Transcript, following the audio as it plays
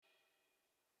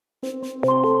Have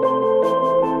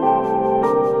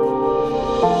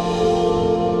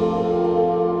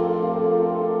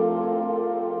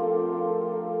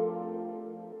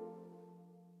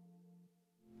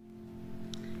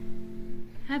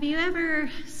you ever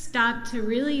stopped to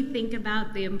really think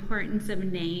about the importance of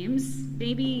names?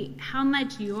 Maybe how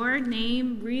much your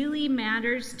name really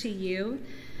matters to you?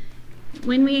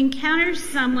 When we encounter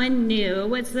someone new,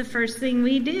 what's the first thing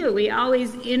we do? We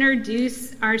always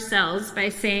introduce ourselves by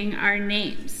saying our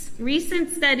names. Recent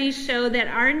studies show that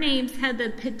our names have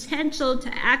the potential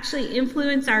to actually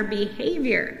influence our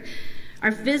behavior,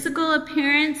 our physical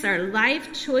appearance, our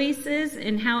life choices,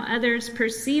 and how others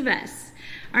perceive us.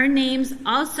 Our names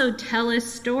also tell a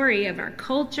story of our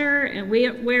culture and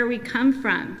where we come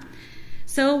from.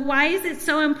 So why is it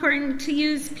so important to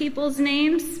use people's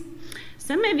names?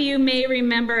 Some of you may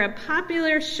remember a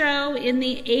popular show in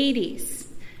the 80s,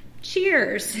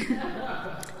 Cheers.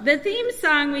 The theme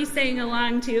song we sang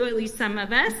along to, at least some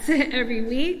of us, every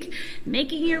week.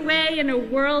 Making your way in a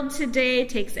world today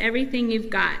takes everything you've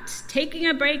got. Taking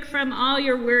a break from all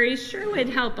your worries sure would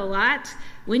help a lot.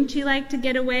 Wouldn't you like to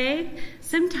get away?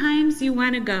 Sometimes you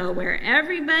want to go where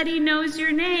everybody knows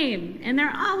your name, and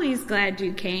they're always glad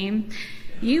you came.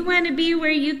 You want to be where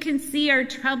you can see our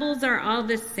troubles are all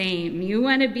the same. You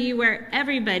want to be where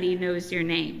everybody knows your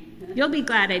name. You'll be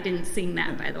glad I didn't sing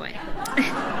that, by the way.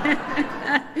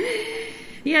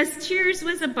 Yes, Cheers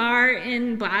was a bar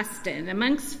in Boston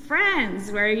amongst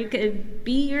friends where you could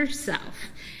be yourself.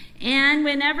 And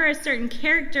whenever a certain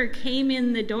character came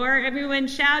in the door, everyone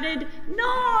shouted,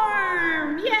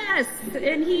 "Norm!" Yes,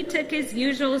 and he took his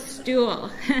usual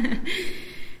stool.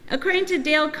 According to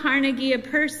Dale Carnegie, a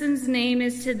person's name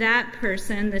is to that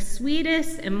person the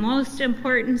sweetest and most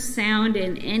important sound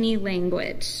in any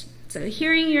language. So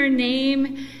hearing your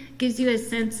name gives you a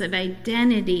sense of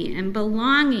identity and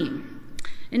belonging.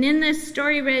 And in this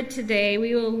story read today,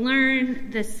 we will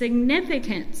learn the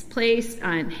significance placed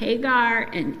on Hagar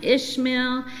and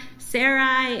Ishmael,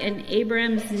 Sarai and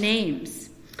Abram's names.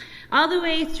 All the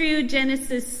way through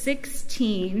Genesis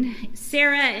 16,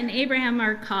 Sarah and Abraham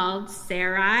are called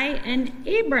Sarai and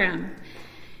Abram.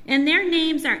 And their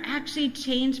names are actually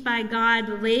changed by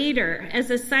God later as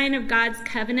a sign of God's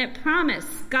covenant promise.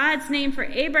 God's name for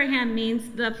Abraham means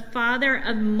the father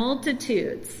of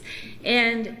multitudes.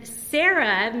 And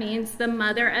Sarah means the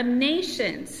mother of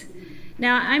nations.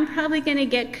 Now, I'm probably going to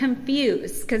get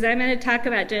confused because I'm going to talk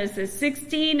about Genesis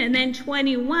 16 and then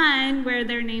 21 where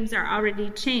their names are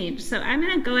already changed. So I'm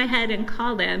going to go ahead and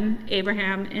call them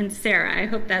Abraham and Sarah. I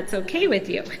hope that's okay with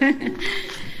you.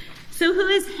 So who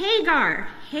is Hagar?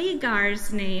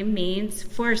 Hagar's name means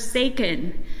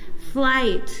forsaken,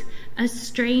 flight, a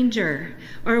stranger,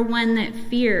 or one that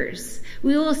fears.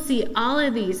 We will see all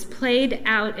of these played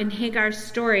out in Hagar's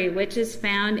story, which is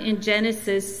found in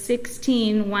Genesis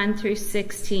 16, 1 through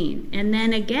 16, and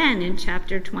then again in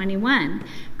chapter 21.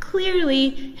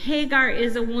 Clearly, Hagar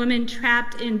is a woman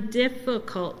trapped in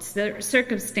difficult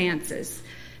circumstances.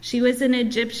 She was an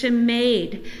Egyptian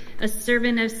maid, a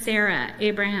servant of Sarah,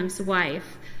 Abraham's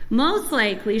wife. Most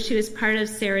likely, she was part of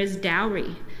Sarah's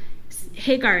dowry.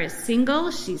 Hagar is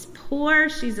single, she's poor,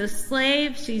 she's a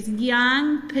slave, she's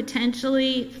young,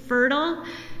 potentially fertile.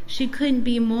 She couldn't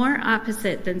be more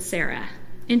opposite than Sarah.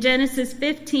 In Genesis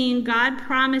 15, God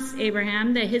promised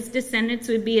Abraham that his descendants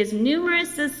would be as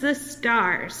numerous as the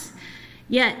stars.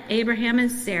 Yet Abraham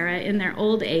and Sarah in their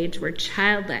old age were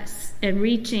childless and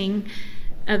reaching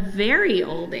a very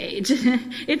old age.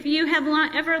 If you have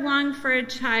ever longed for a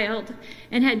child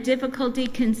and had difficulty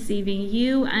conceiving,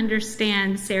 you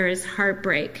understand Sarah's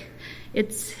heartbreak.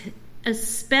 It's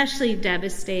especially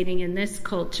devastating in this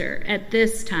culture at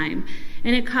this time,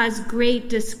 and it caused great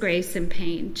disgrace and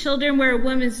pain. Children were a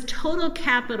woman's total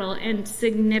capital and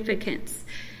significance.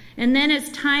 And then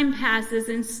as time passes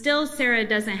and still Sarah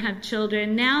doesn't have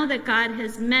children, now that God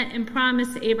has met and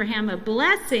promised Abraham a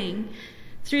blessing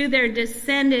through their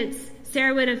descendants,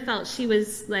 Sarah would have felt she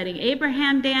was letting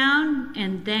Abraham down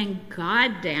and then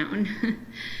God down.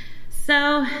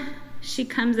 So she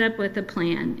comes up with a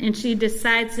plan, and she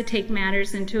decides to take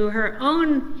matters into her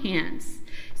own hands.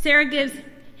 Sarah gives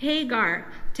Hagar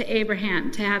to Abraham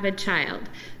to have a child,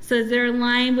 so their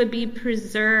line would be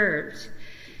preserved.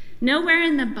 Nowhere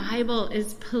in the Bible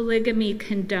is polygamy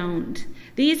condoned.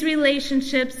 These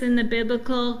relationships in the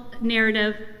biblical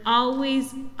narrative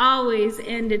always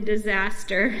end in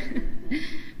disaster.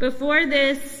 Before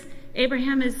this,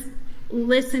 Abraham has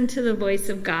listened to the voice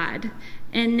of God,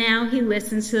 and now he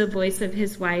listens to the voice of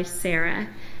his wife, Sarah,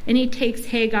 and he takes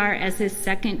Hagar as his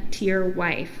second-tier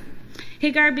wife.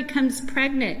 Hagar becomes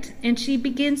pregnant, and she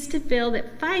begins to feel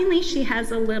that finally she has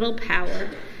a little power.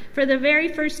 for the very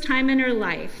first time in her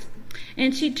life.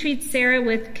 And she treats Sarah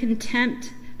with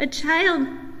contempt. A child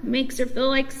makes her feel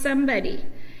like somebody.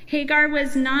 Hagar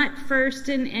was not first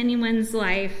in anyone's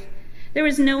life. There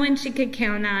was no one she could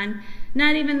count on,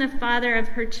 not even the father of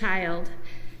her child.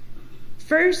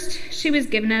 First, she was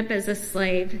given up as a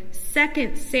slave.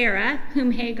 Second, Sarah,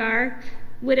 whom Hagar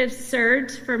would have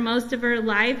served for most of her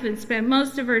life and spent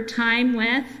most of her time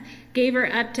with, gave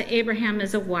her up to Abraham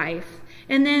as a wife.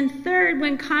 And then third,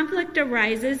 when conflict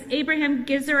arises, Abraham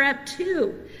gives her up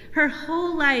too. Her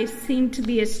whole life seemed to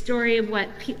be a story of what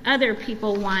other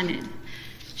people wanted.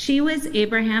 She was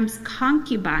Abraham's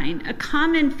concubine, a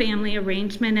common family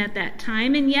arrangement at that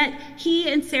time, and yet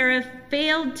he and Sarah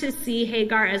failed to see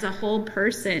Hagar as a whole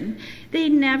person. They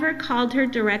never called her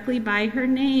directly by her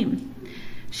name.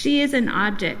 She is an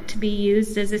object to be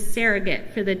used as a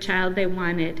surrogate for the child they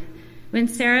wanted. When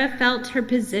Sarah felt her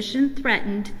position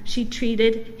threatened, she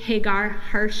treated Hagar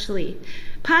harshly.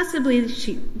 Possibly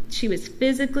she was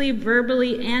physically,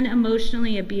 verbally, and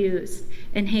emotionally abused,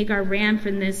 and Hagar ran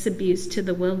from this abuse to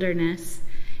the wilderness.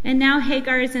 And now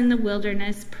Hagar is in the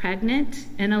wilderness, pregnant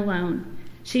and alone.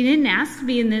 She didn't ask to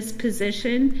be in this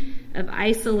position of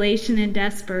isolation and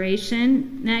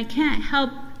desperation, and I can't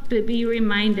help but be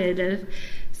reminded of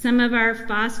some of our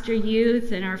foster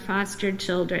youth and our foster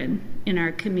children in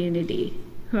our community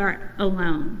who are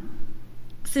alone.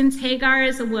 Since Hagar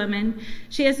is a woman,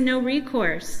 she has no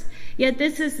recourse. Yet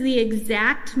this is the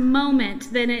exact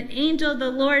moment that an angel of the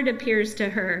Lord appears to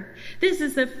her. This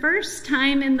is the first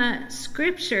time in the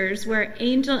scriptures where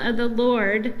angel of the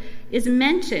Lord is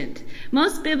mentioned.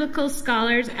 Most biblical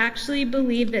scholars actually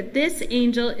believe that this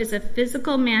angel is a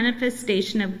physical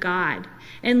manifestation of God.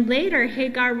 And later,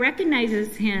 Hagar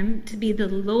recognizes him to be the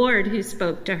Lord who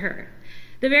spoke to her.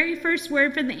 The very first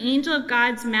word from the angel of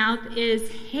God's mouth is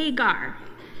Hagar.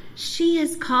 She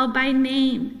is called by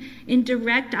name in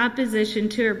direct opposition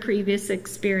to her previous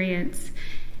experience.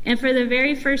 And for the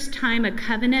very first time, a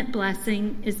covenant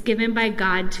blessing is given by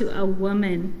God to a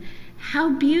woman. How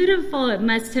beautiful it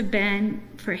must have been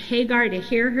for Hagar to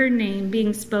hear her name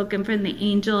being spoken from the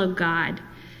angel of God.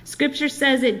 Scripture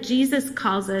says that Jesus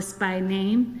calls us by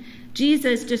name.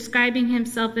 Jesus, describing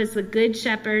himself as the good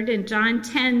shepherd in John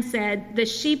 10, said, "The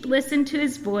sheep listen to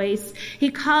his voice. He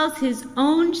calls his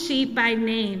own sheep by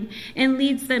name and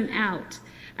leads them out."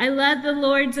 I love the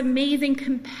Lord's amazing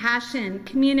compassion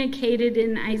communicated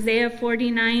in Isaiah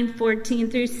 49:14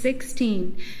 through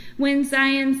 16, when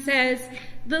Zion says,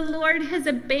 "The Lord has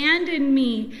abandoned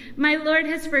me. My Lord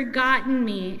has forgotten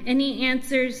me." And he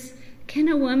answers, "Can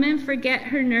a woman forget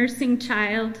her nursing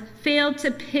child, fail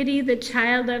to pity the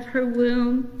child of her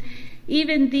womb?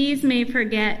 Even these may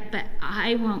forget, but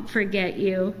I won't forget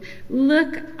you.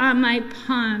 Look on my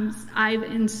palms, I've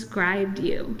inscribed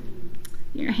you.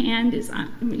 Your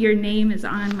name is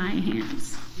on my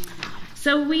hands."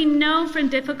 So we know from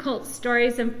difficult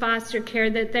stories in foster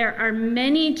care that there are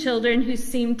many children who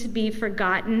seem to be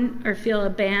forgotten or feel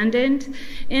abandoned.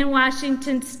 In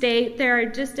Washington State, there are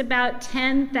just about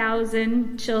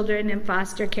 10,000 children in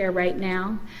foster care right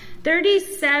now.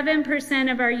 37%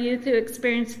 of our youth who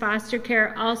experience foster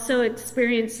care also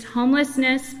experienced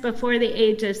homelessness before the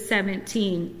age of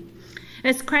 17.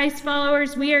 As Christ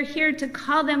followers, we are here to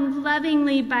call them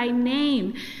lovingly by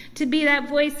name, to be that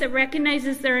voice that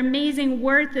recognizes their amazing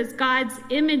worth as God's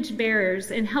image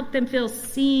bearers and help them feel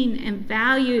seen and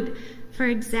valued for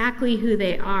exactly who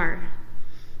they are.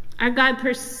 Our God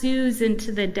pursues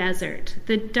into the desert,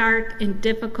 the dark and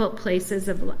difficult places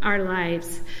of our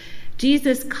lives.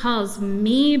 Jesus calls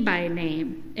me by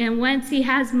name, and once he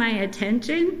has my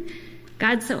attention,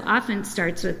 God so often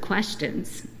starts with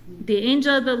questions. The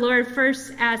angel of the Lord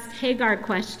first asked Hagar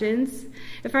questions.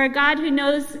 If our God who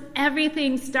knows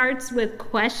everything starts with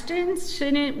questions,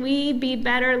 shouldn't we be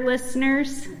better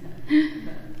listeners?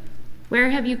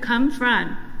 Where have you come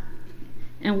from?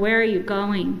 And where are you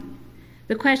going?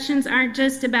 The questions aren't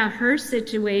just about her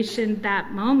situation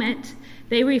that moment.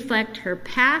 They reflect her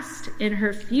past and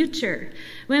her future.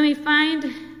 When we find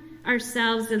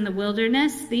ourselves in the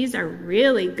wilderness, these are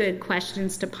really good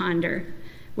questions to ponder.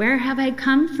 Where have I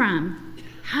come from?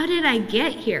 How did I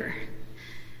get here?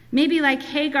 Maybe like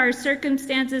Hagar,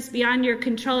 circumstances beyond your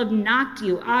control have knocked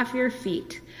you off your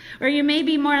feet. Or you may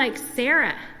be more like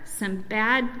Sarah. Some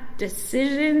bad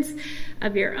decisions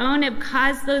of your own have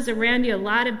caused those around you a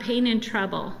lot of pain and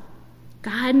trouble.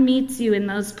 God meets you in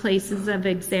those places of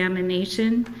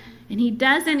examination, and he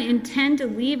doesn't intend to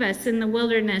leave us in the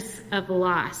wilderness of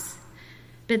loss.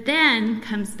 But then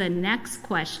comes the next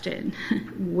question.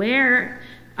 Where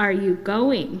are you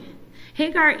going?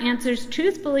 Hagar answers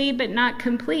truthfully but not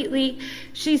completely.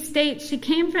 She states she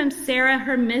came from Sarah,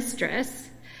 her mistress,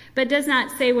 but does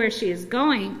not say where she is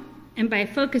going. And by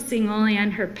focusing only on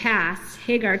her past,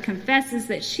 Hagar confesses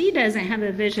that she doesn't have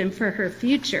a vision for her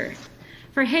future.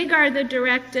 For Hagar, the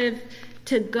directive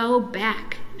to go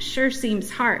back sure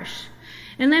seems harsh.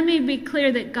 And let me be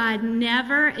clear that God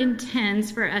never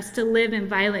intends for us to live in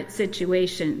violent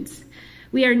situations.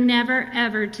 We are never,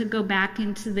 ever to go back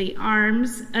into the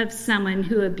arms of someone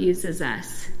who abuses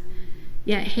us.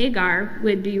 Yet Hagar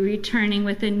would be returning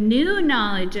with a new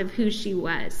knowledge of who she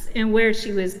was and where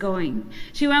she was going.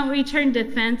 She won't return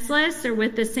defenseless or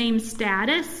with the same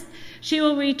status. She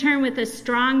will return with a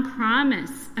strong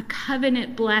promise, a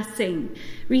covenant blessing,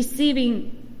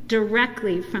 receiving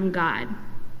directly from God.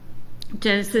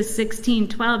 Genesis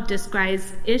 16:12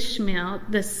 describes Ishmael,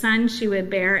 the son she would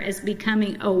bear, as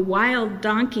becoming a wild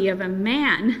donkey of a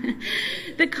man.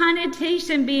 The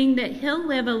connotation being that he'll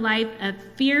live a life of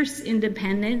fierce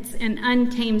independence and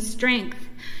untamed strength.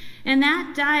 And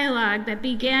that dialogue that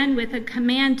began with a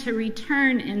command to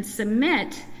return and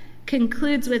submit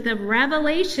concludes with a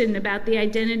revelation about the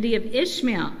identity of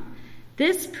Ishmael.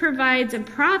 This provides a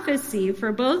prophecy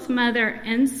for both mother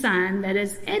and son that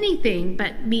is anything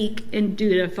but meek and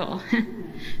dutiful.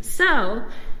 So,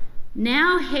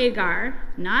 now Hagar,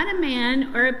 not a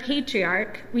man or a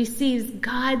patriarch, receives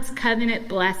God's covenant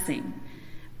blessing.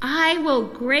 I will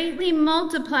greatly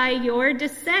multiply your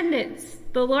descendants,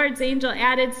 the Lord's angel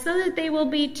added, so that they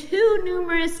will be too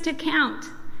numerous to count.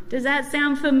 Does that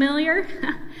sound familiar?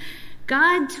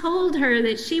 God told her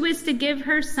that she was to give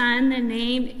her son the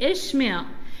name Ishmael.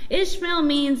 Ishmael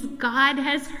means God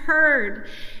has heard.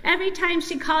 Every time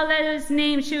she called out his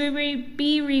name, she would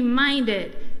be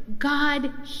reminded, God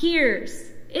hears.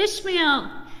 Ishmael,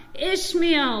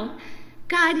 Ishmael,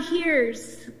 God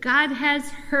hears. God has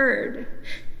heard.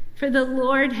 For the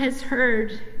Lord has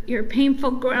heard your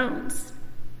painful groans.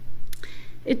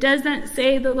 It doesn't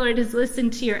say the Lord has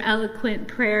listened to your eloquent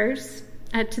prayers.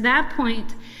 To that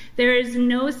point, there is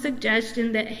no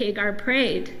suggestion that Hagar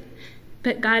prayed,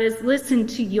 but God has listened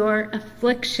to your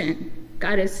affliction.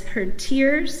 God has heard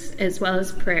tears as well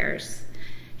as prayers.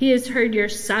 He has heard your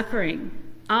suffering,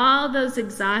 all those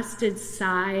exhausted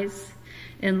sighs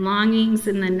and longings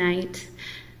in the night.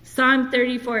 Psalm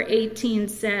 34:18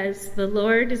 says, the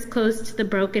Lord is close to the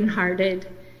brokenhearted.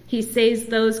 He saves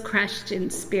those crushed in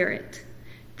spirit.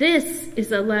 This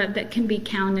is a love that can be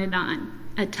counted on,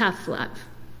 a tough love.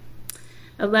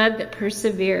 A love that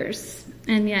perseveres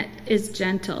and yet is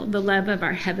gentle, the love of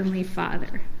our Heavenly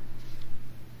Father.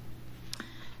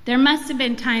 There must have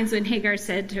been times when Hagar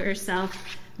said to herself,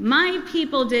 my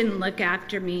people didn't look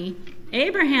after me.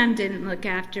 Abraham didn't look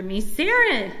after me.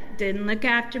 Sarah didn't look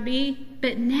after me.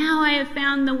 But now I have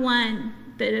found the one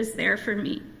that is there for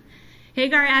me.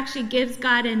 Hagar actually gives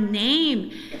God a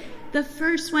name. The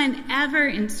first one ever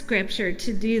in Scripture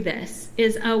to do this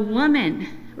is a woman.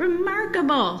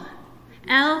 Remarkable.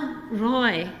 El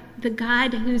Roi, the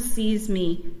God who sees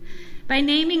me. By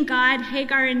naming God,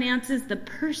 Hagar announces the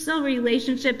personal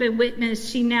relationship and witness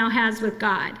she now has with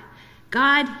God.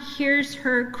 God hears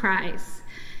her cries.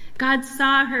 God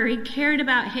saw her. He cared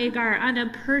about Hagar on a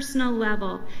personal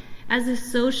level. As a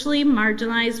socially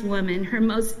marginalized woman, her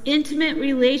most intimate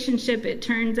relationship, it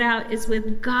turns out, is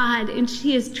with God, and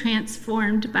she is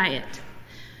transformed by it.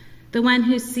 The one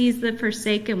who sees the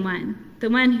forsaken one, the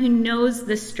one who knows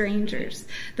the strangers,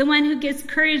 the one who gives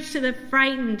courage to the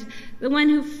frightened, the one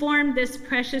who formed this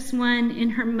precious one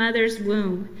in her mother's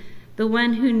womb, the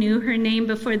one who knew her name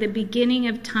before the beginning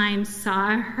of time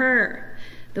saw her,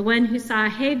 the one who saw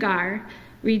Hagar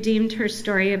redeemed her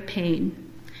story of pain.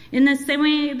 In the same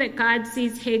way that God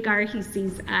sees Hagar, he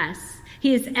sees us.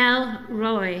 He is El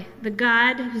Roi, the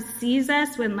God who sees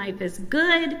us when life is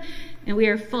good and we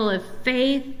are full of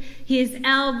faith. He is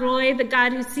El Roi, the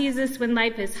God who sees us when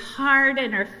life is hard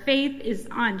and our faith is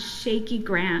on shaky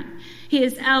ground. He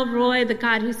is El Roi, the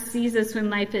God who sees us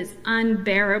when life is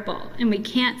unbearable and we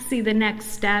can't see the next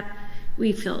step.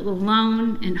 We feel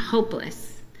alone and hopeless.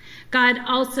 God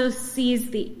also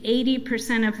sees the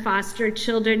 80% of foster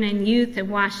children and youth in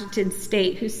Washington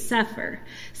state who suffer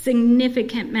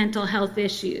significant mental health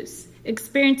issues,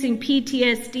 experiencing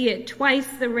PTSD at twice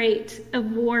the rate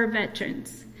of war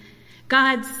veterans.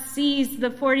 God sees the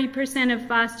 40% of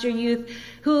foster youth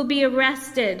who will be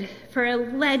arrested for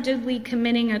allegedly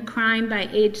committing a crime by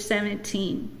age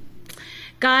 17.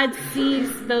 God sees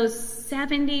those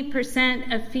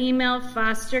 70% of female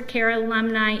foster care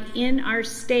alumni in our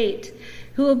state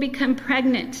who will become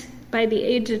pregnant by the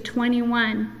age of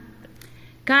 21.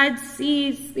 God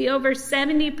sees the over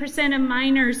 70% of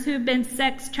minors who have been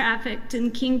sex trafficked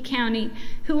in King County,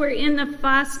 who were in the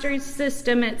foster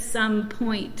system at some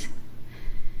point.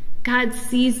 God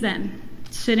sees them,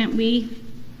 shouldn't we?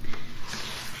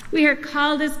 We are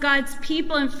called as God's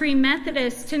people and Free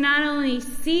Methodists to not only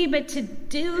see, but to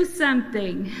do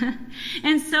something.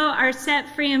 And so our Set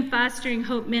Free and Fostering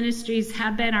Hope ministries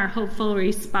have been our hopeful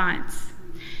response.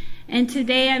 And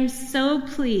today I'm so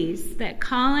pleased that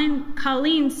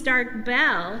Colleen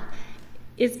Stark-Bell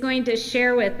is going to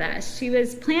share with us. She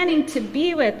was planning to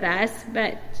be with us,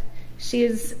 but she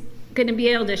is going to be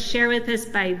able to share with us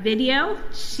by video.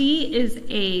 She is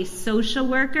a social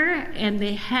worker and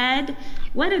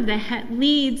one of the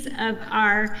leads of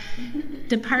our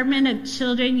Department of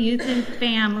Children, Youth, and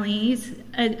Families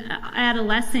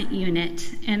adolescent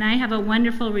unit, and I have a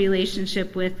wonderful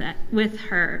relationship with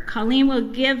her. Colleen will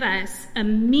give us a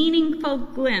meaningful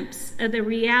glimpse of the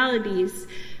realities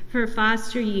for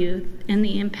foster youth and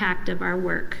the impact of our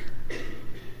work.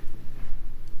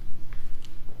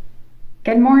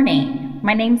 Good morning.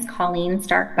 My name's Colleen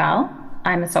Stark-Bell.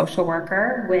 I'm a social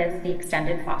worker with the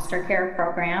Extended Foster Care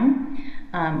Program.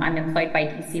 I'm employed by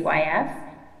DCYF,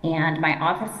 and my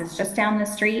office is just down the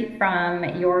street from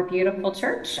your beautiful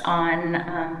church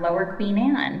on Lower Queen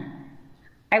Anne.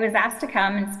 I was asked to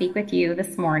come and speak with you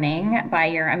this morning by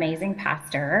your amazing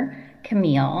pastor,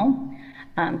 Camille.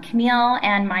 Camille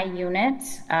and my unit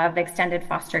of extended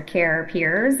foster care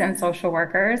peers and social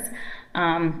workers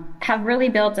have really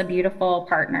built a beautiful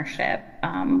partnership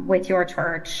with your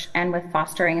church and with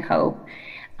Fostering Hope,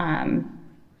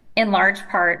 in large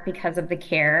part because of the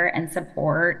care and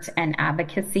support and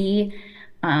advocacy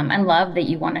and love that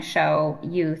you want to show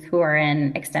youth who are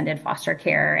in extended foster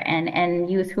care and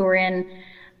youth who are in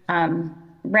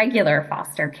regular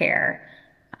foster care.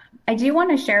 I do want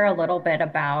to share a little bit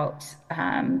about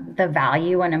the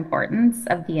value and importance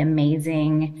of the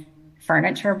amazing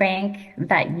furniture bank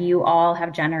that you all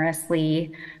have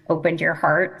generously opened your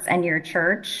hearts and your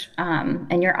church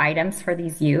and your items for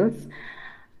these youth.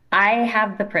 I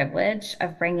have the privilege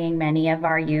of bringing many of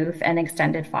our youth and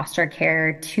extended foster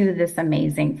care to this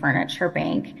amazing furniture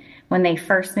bank when they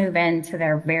first move into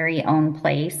their very own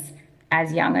place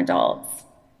as young adults.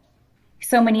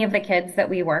 So many of the kids that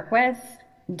we work with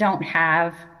don't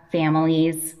have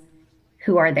families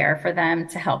who are there for them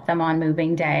to help them on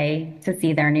moving day, to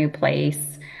see their new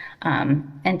place,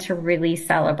 and to really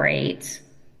celebrate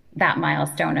that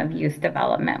milestone of youth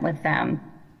development with them.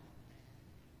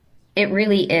 It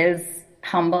really is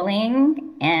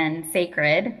humbling and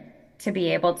sacred to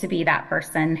be able to be that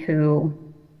person who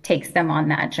takes them on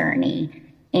that journey.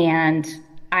 And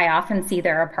I often see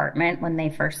their apartment when they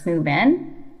first move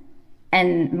in,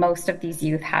 and most of these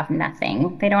youth have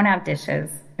nothing. They don't have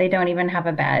dishes. They don't even have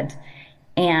a bed.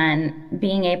 And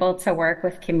being able to work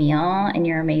with Camille and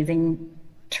your amazing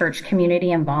church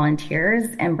community and volunteers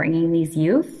and bringing these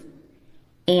youth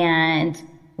and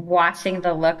watching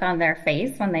the look on their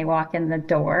face when they walk in the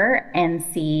door and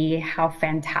see how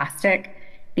fantastic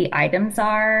the items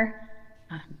are.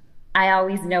 I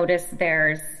always notice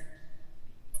there's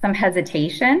some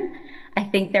hesitation. I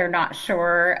think they're not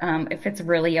sure if it's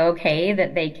really okay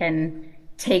that they can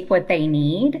take what they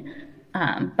need.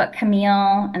 But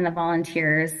Camille and the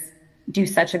volunteers do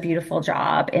such a beautiful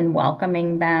job in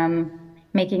welcoming them,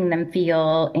 making them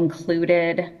feel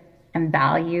included and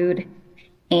valued.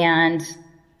 And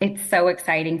it's so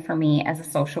exciting for me as a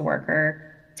social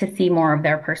worker to see more of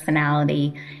their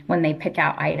personality when they pick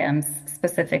out items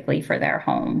specifically for their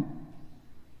home.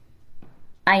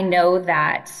 I know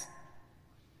that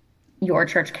your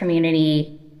church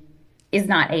community is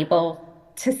not able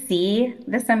to see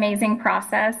this amazing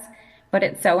process, but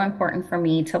it's so important for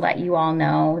me to let you all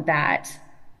know that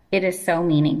it is so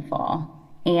meaningful.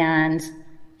 And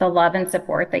the love and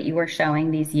support that you are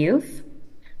showing these youth,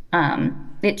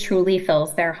 it truly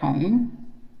fills their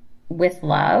home with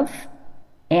love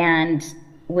and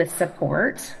with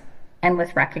support and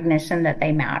with recognition that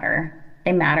they matter.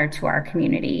 They matter to our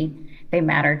community. They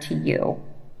matter to you.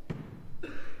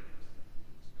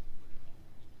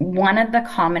 One of the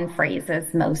common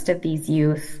phrases most of these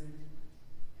youth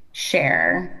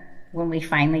share when we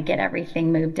finally get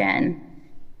everything moved in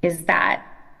is that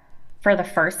for the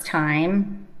first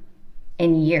time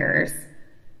in years,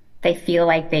 they feel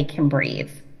like they can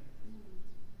breathe.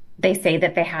 They say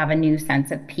that they have a new sense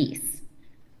of peace,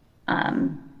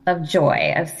 of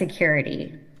joy, of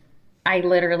security. I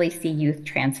literally see youth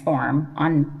transform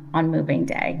on moving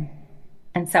day.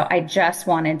 And so I just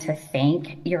wanted to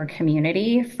thank your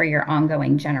community for your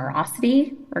ongoing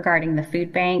generosity regarding the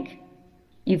food bank.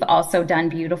 You've also done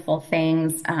beautiful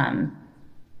things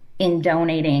in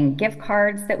donating gift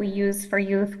cards that we use for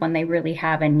youth when they really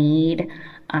have a need.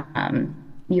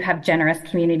 You have generous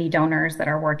community donors that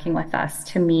are working with us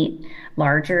to meet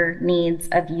larger needs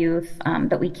of youth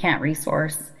that we can't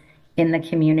resource in the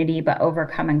community, but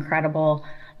overcome incredible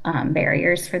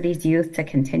barriers for these youth to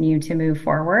continue to move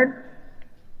forward.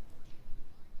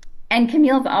 And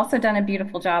Camille's also done a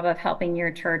beautiful job of helping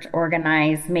your church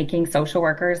organize, making social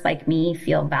workers like me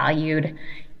feel valued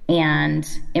and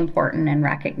important and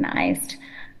recognized.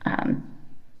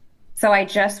 So I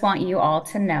just want you all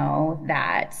to know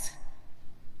that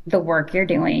the work you're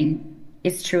doing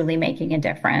is truly making a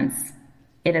difference.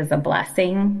 It is a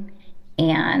blessing.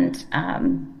 And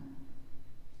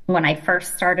when I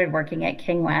first started working at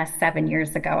King West 7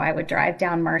 years ago, I would drive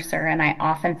down Mercer, and I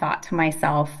often thought to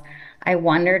myself, I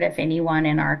wondered if anyone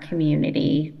in our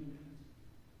community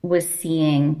was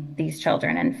seeing these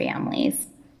children and families.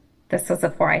 This was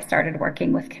before I started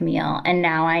working with Camille. And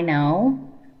now I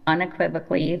know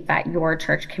unequivocally that your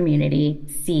church community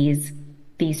sees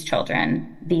these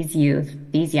children, these youth,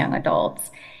 these young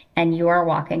adults, and you are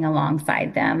walking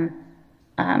alongside them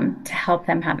to help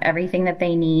them have everything that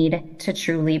they need to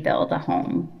truly build a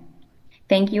home.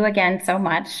 Thank you again so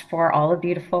much for all the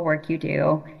beautiful work you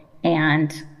do.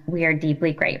 And we are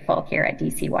deeply grateful here at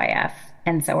DCYF,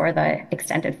 and so are the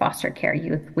extended foster care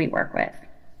youth we work with.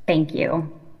 Thank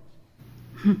you.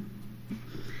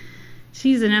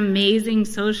 She's an amazing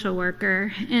social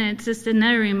worker, and it's just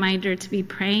another reminder to be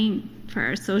praying for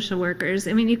our social workers.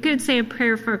 I mean, you could say a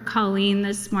prayer for Colleen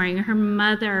this morning. Her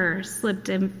mother slipped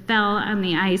and fell on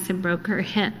the ice and broke her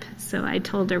hip, so I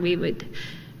told her we would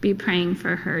be praying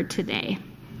for her today.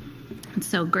 I'm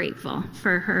so grateful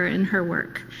for her and her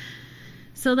work.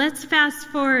 So let's fast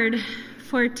forward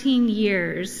 14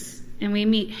 years, and we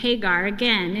meet Hagar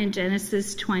again in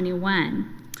Genesis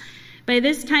 21. By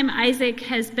this time, Isaac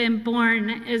has been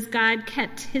born as God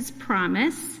kept his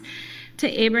promise to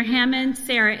Abraham and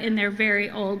Sarah in their very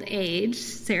old age.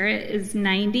 Sarah is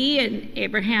 90 and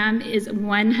Abraham is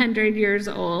 100 years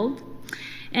old.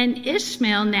 And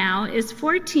Ishmael now is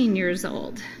 14 years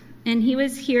old. And he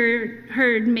was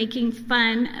heard making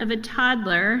fun of a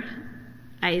toddler,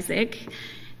 Isaac,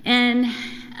 and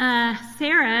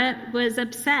Sarah was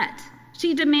upset.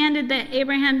 She demanded that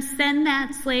Abraham send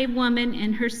that slave woman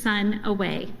and her son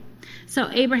away.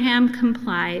 So Abraham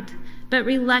complied, but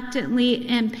reluctantly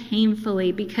and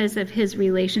painfully because of his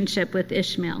relationship with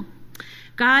Ishmael.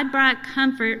 God brought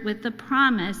comfort with the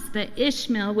promise that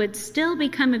Ishmael would still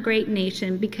become a great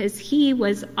nation because he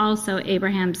was also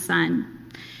Abraham's son.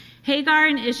 Hagar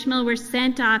and Ishmael were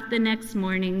sent off the next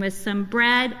morning with some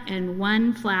bread and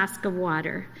 1 flask of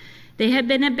water. They had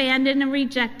been abandoned and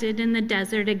rejected in the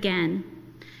desert again.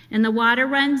 And the water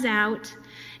runs out,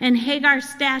 and Hagar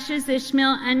stashes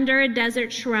Ishmael under a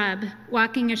desert shrub,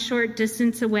 walking a short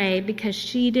distance away because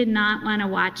she did not want to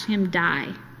watch him die.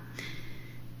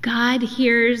 God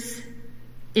hears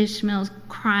Ishmael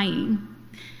crying.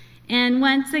 And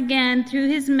once again, through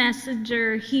his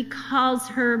messenger, he calls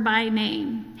her by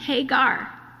name. Hagar,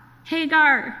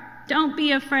 Hagar, don't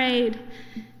be afraid.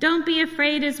 Don't be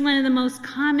afraid is one of the most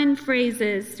common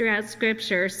phrases throughout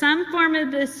Scripture. Some form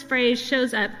of this phrase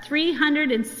shows up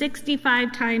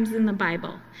 365 times in the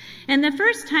Bible. And the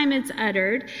first time it's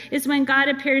uttered is when God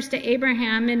appears to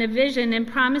Abraham in a vision and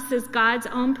promises God's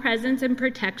own presence and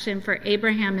protection for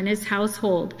Abraham and his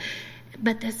household.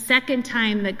 But the second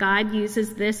time that God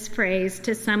uses this phrase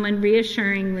to someone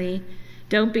reassuringly,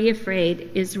 don't be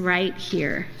afraid, is right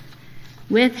here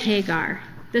with Hagar,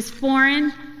 this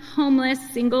foreign, homeless,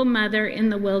 single mother in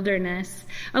the wilderness,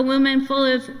 a woman full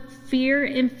of fear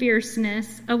and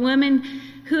fierceness, a woman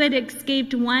who had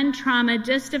escaped one trauma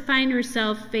just to find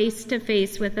herself face to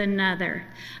face with another,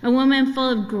 a woman full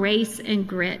of grace and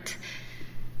grit,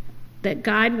 that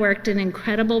God worked an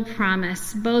incredible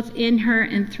promise both in her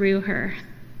and through her.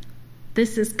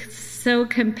 This is so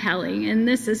compelling, and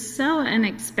this is so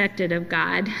unexpected of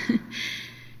God.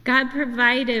 God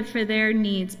provided for their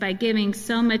needs by giving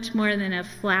so much more than a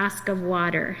flask of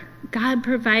water. God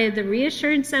provided the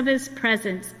reassurance of his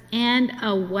presence and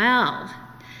a well,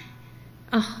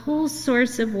 a whole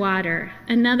source of water,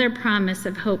 another promise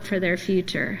of hope for their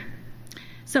future.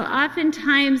 So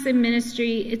oftentimes in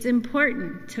ministry, it's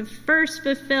important to first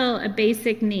fulfill a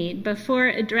basic need before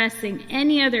addressing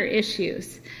any other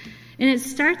issues. And it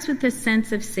starts with a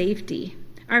sense of safety.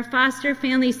 Our foster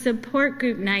family support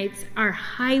group nights are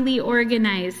highly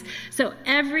organized, so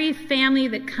every family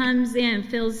that comes in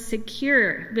feels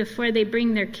secure before they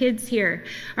bring their kids here.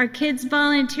 Our kids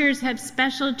volunteers have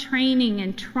special training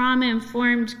and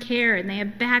trauma-informed care, and they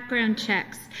have background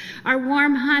checks. Our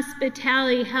warm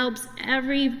hospitality helps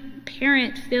every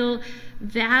parent feel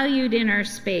valued in our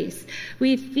space.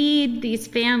 We feed these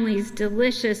families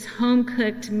delicious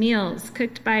home-cooked meals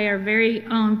cooked by our very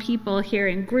own people here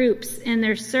in groups, and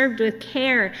they're served with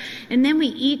care. And then we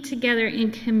eat together in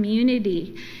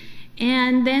community.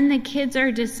 And then the kids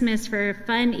are dismissed for a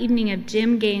fun evening of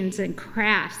gym games and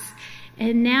crafts.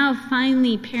 And now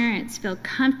finally parents feel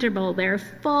comfortable, they're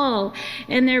full,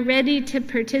 and they're ready to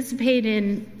participate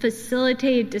in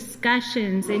facilitated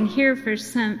discussions and hear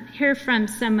from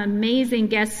some amazing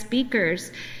guest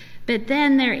speakers. But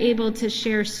then they're able to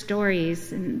share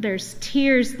stories, and there's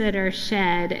tears that are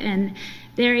shed, and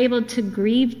they're able to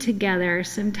grieve together,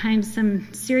 sometimes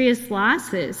some serious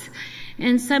losses.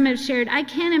 And some have shared, I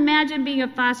can't imagine being a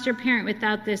foster parent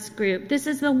without this group. This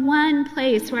is the one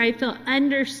place where I feel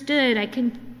understood. I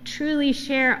can truly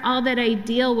share all that I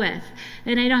deal with.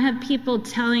 And I don't have people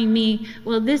telling me,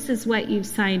 well, this is what you've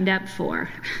signed up for.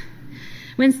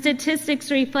 When statistics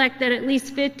reflect that at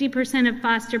least 50% of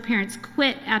foster parents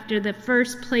quit after the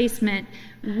first placement,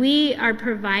 we are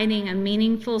providing a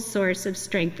meaningful source of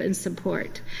strength and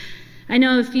support. I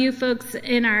know a few folks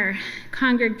in our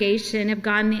congregation have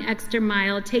gone the extra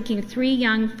mile, taking 3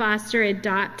 young foster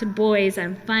adopt boys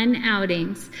on fun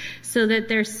outings so that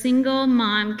their single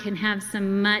mom can have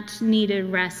some much needed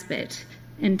respite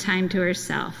and time to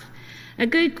herself. A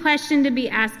good question to be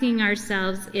asking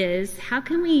ourselves is, how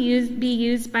can we be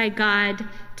used by God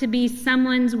to be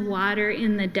someone's water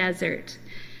in the desert?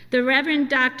 The Reverend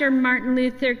Dr. Martin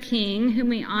Luther King, whom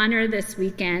we honor this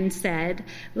weekend, said,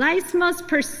 life's most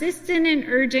persistent and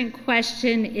urgent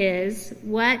question is,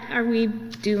 what are we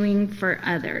doing for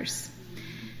others?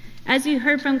 As you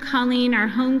heard from Colleen, our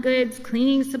home goods,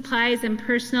 cleaning supplies, and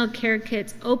personal care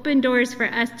kits open doors for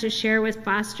us to share with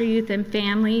foster youth and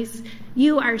families.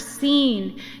 You are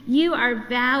seen, you are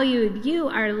valued, you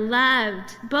are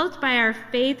loved, both by our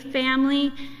faith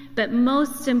family, but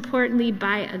most importantly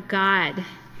by a God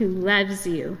who loves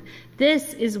you.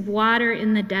 This is water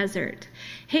in the desert.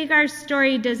 Hagar's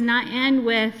story does not end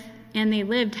with, and they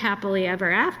lived happily ever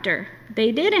after.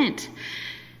 They didn't.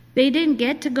 They didn't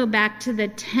get to go back to the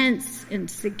tents and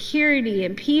security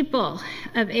and people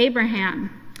of Abraham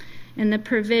and the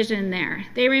provision there.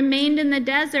 They remained in the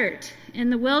desert, in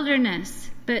the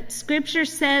wilderness. But Scripture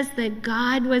says that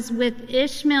God was with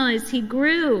Ishmael as he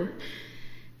grew.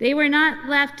 They were not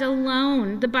left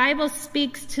alone. The Bible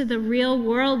speaks to the real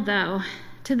world, though,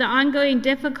 to the ongoing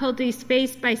difficulties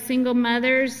faced by single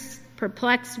mothers,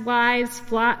 perplexed wives,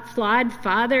 flawed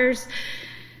fathers,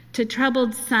 to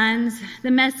troubled sons. The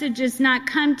message is not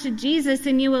come to Jesus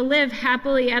and you will live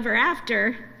happily ever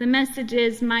after. The message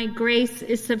is, my grace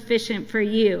is sufficient for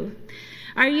you.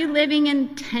 Are you living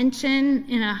in tension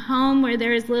in a home where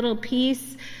there is little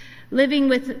peace, living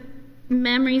with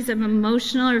memories of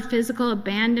emotional or physical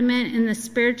abandonment and the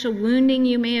spiritual wounding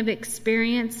you may have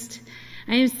experienced?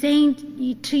 I am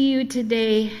saying to you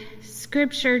today,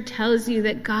 Scripture tells you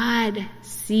that God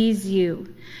sees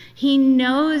you. He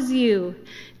knows you.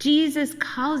 Jesus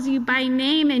calls you by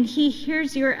name and he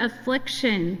hears your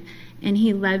affliction and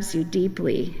he loves you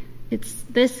deeply.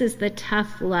 This is the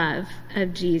tough love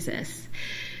of Jesus.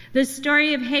 The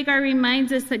story of Hagar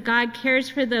reminds us that God cares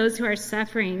for those who are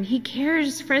suffering. He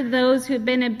cares for those who have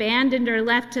been abandoned or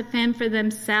left to fend for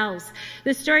themselves.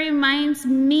 The story reminds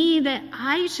me that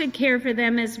I should care for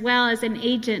them as well as an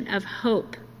agent of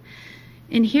hope.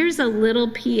 And here's a little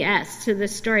PS to the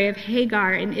story of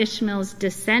Hagar and Ishmael's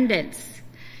descendants.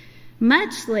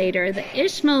 Much later, the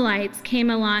Ishmaelites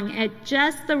came along at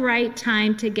just the right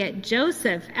time to get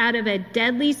Joseph out of a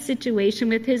deadly situation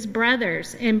with his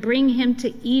brothers and bring him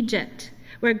to Egypt,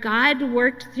 where God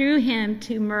worked through him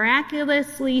to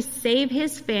miraculously save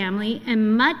his family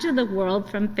and much of the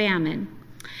world from famine.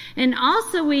 And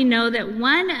also we know that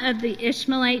one of the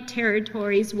Ishmaelite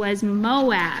territories was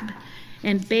Moab.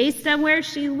 And based on where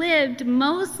she lived,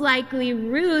 most likely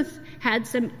Ruth had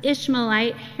some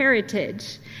Ishmaelite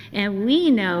heritage. And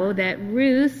we know that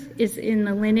Ruth is in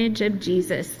the lineage of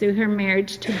Jesus through her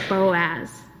marriage to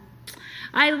Boaz.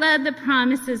 I love the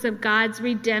promises of God's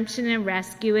redemption and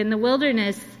rescue in the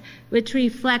wilderness, which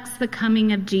reflects the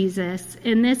coming of Jesus.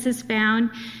 And this is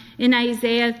found in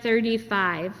Isaiah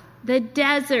 35. The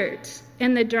desert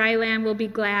and the dry land will be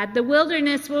glad. The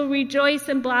wilderness will rejoice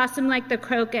and blossom like the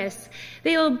crocus.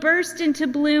 They will burst into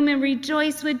bloom and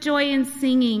rejoice with joy and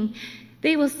singing.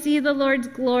 They will see the Lord's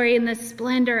glory and the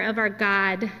splendor of our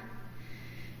God.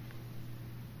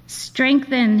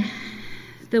 Strengthen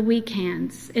the weak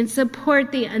hands and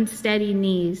support the unsteady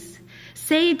knees.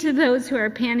 Say to those who are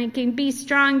panicking, be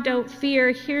strong, don't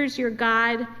fear. Here's your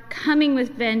God coming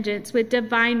with vengeance, with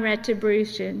divine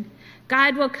retribution.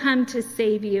 God will come to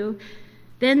save you.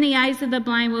 Then the eyes of the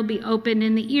blind will be opened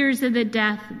and the ears of the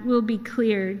deaf will be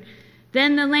cleared.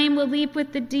 Then the lame will leap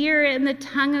with the deer and the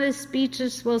tongue of the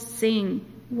speechless will sing.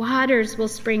 Waters will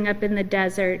spring up in the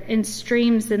desert and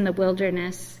streams in the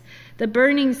wilderness. The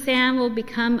burning sand will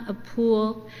become a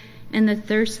pool and the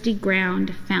thirsty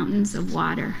ground fountains of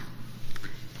water.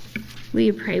 Will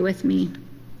you pray with me?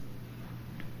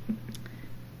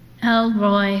 El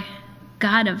Roy,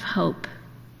 God of hope,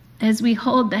 as we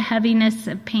hold the heaviness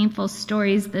of painful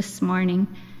stories this morning,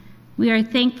 we are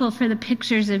thankful for the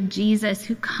pictures of Jesus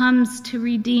who comes to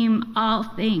redeem all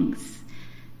things.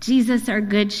 Jesus, our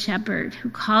good shepherd, who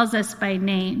calls us by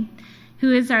name,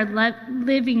 who is our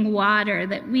living water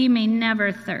that we may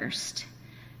never thirst.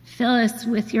 Fill us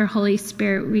with your Holy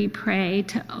Spirit, we pray,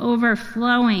 to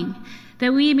overflowing,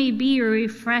 that we may be your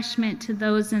refreshment to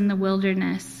those in the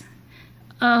wilderness.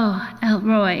 Oh, El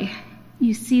Roy,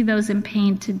 you see those in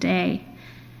pain today.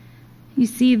 You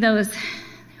see those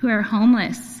who are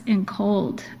homeless and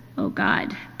cold. Oh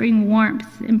God, bring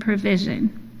warmth and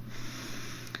provision.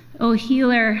 Oh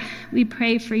healer, we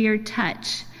pray for your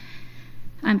touch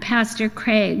on Pastor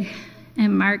Craig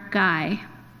and Mark Guy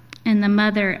and the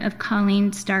mother of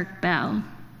Colleen Stark Bell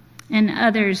and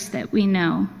others that we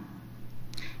know.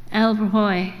 El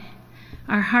Roy,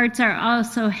 our hearts are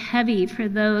also heavy for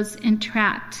those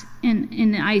entrapped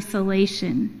in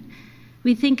isolation.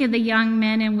 We think of the young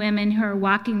men and women who are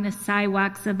walking the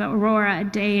sidewalks of Aurora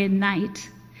day and night,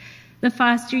 the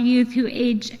foster youth who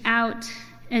age out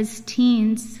as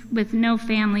teens with no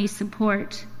family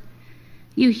support.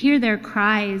 You hear their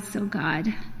cries, oh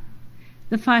God.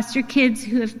 The foster kids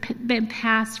who have been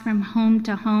passed from home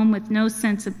to home with no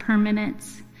sense of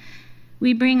permanence.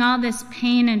 We bring all this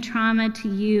pain and trauma to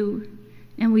you,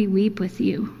 and we weep with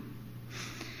you.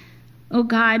 Oh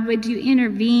God, would you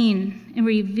intervene and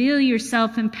reveal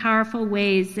yourself in powerful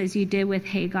ways as you did with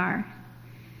Hagar,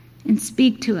 and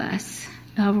speak to us,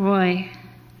 El Roy,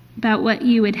 about what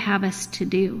you would have us to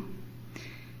do.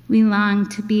 We long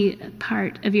to be a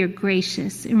part of your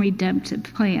gracious and redemptive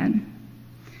plan.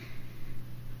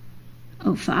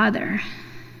 Oh Father,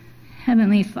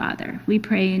 Heavenly Father, we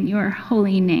pray in your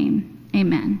holy name.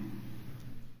 Amen.